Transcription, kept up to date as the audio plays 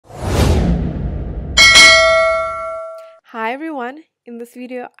Hi everyone! In this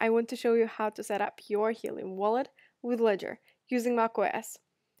video, I want to show you how to set up your Helium wallet with Ledger using macOS.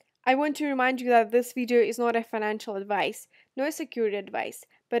 I want to remind you that this video is not a financial advice, nor security advice,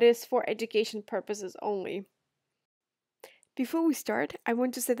 but is for education purposes only. Before we start, I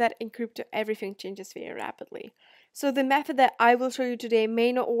want to say that in crypto everything changes very rapidly. So the method that I will show you today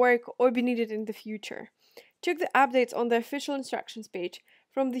may not work or be needed in the future. Check the updates on the official instructions page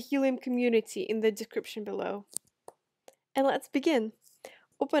from the Helium community in the description below. And let's begin.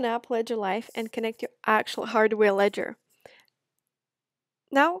 Open up Ledger Live and connect your actual hardware ledger.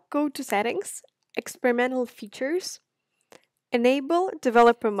 Now go to Settings, Experimental Features, enable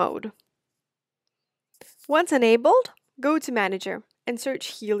Developer Mode. Once enabled, go to Manager and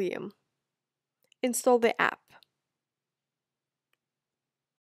search Helium. Install the app.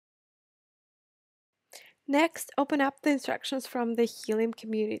 Next, open up the instructions from the Helium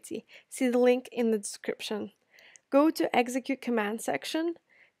community. See the link in the description. Go to Execute Command section.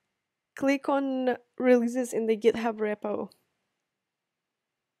 Click on Releases in the GitHub repo.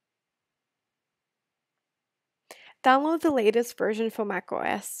 Download the latest version for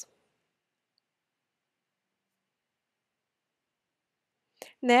macOS.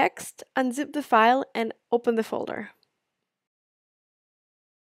 Next, unzip the file and open the folder.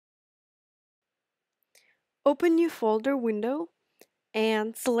 Open new folder window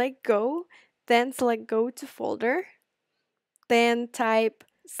and select Go, then select Go to folder, then type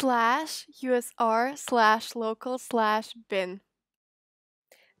 /usr/local/bin.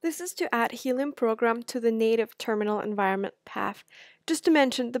 This is to add Helium program to the native terminal environment path. Just to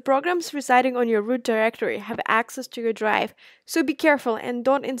mention, the programs residing on your root directory have access to your drive, so be careful and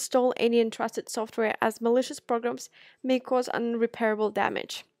don't install any untrusted software as malicious programs may cause unrepairable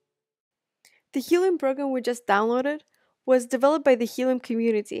damage. The Helium program we just downloaded was developed by the Helium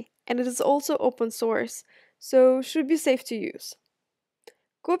community, and it is also open source, so should be safe to use.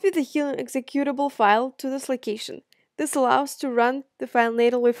 Copy the Helium executable file to this location. This allows to run the file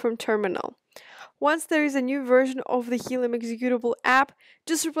natively from terminal. Once there is a new version of the Helium executable app,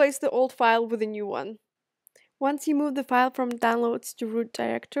 just replace the old file with a new one. Once you move the file from downloads to root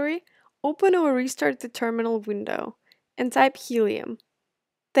directory, open or restart the terminal window and type Helium.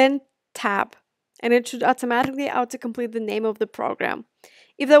 Then tab, and it should automatically autocomplete the name of the program.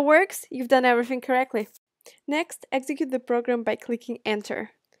 If that works, you've done everything correctly. Next, execute the program by clicking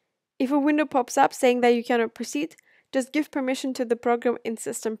Enter. If a window pops up saying that you cannot proceed, just give permission to the program in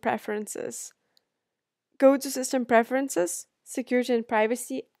System Preferences. Go to System Preferences, Security and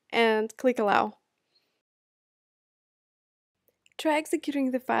Privacy, and click Allow. Try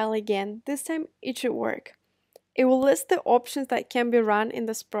executing the file again. This time it should work. It will list the options that can be run in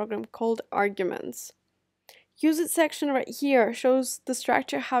this program called arguments. Use It section right here shows the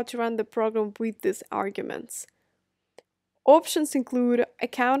structure how to run the program with these arguments. Options include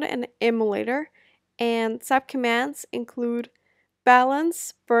account and emulator, and subcommands include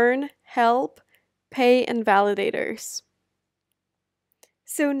balance, burn, help, pay, and validators.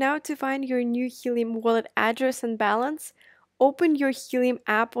 So now to find your new Helium wallet address and balance, open your Helium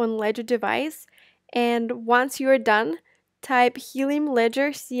app on Ledger device, and once you are done, type Helium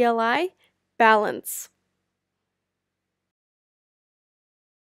Ledger CLI balance.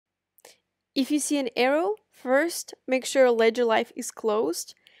 If you see an arrow, first, make sure Ledger Live is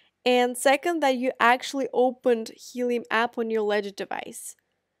closed, and second, that you actually opened Helium app on your Ledger device.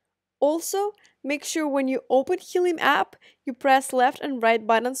 Also, make sure when you open Helium app, you press left and right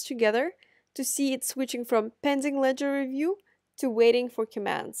buttons together to see it switching from pending Ledger review to waiting for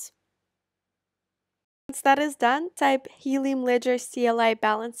commands. Once that is done, type Helium Ledger CLI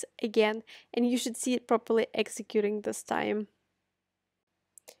balance again, and you should see it properly executing this time.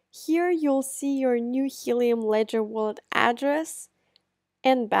 Here you'll see your new Helium Ledger wallet address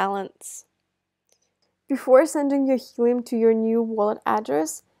and balance. Before sending your Helium to your new wallet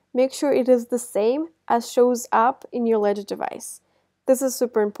address, make sure it is the same as shows up in your Ledger device. This is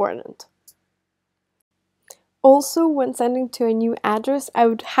super important. Also, when sending to a new address, I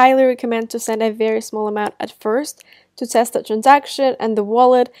would highly recommend to send a very small amount at first to test the transaction and the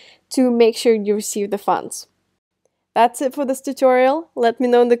wallet to make sure you receive the funds. That's it for this tutorial. Let me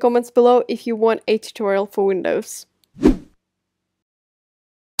know in the comments below if you want a tutorial for Windows.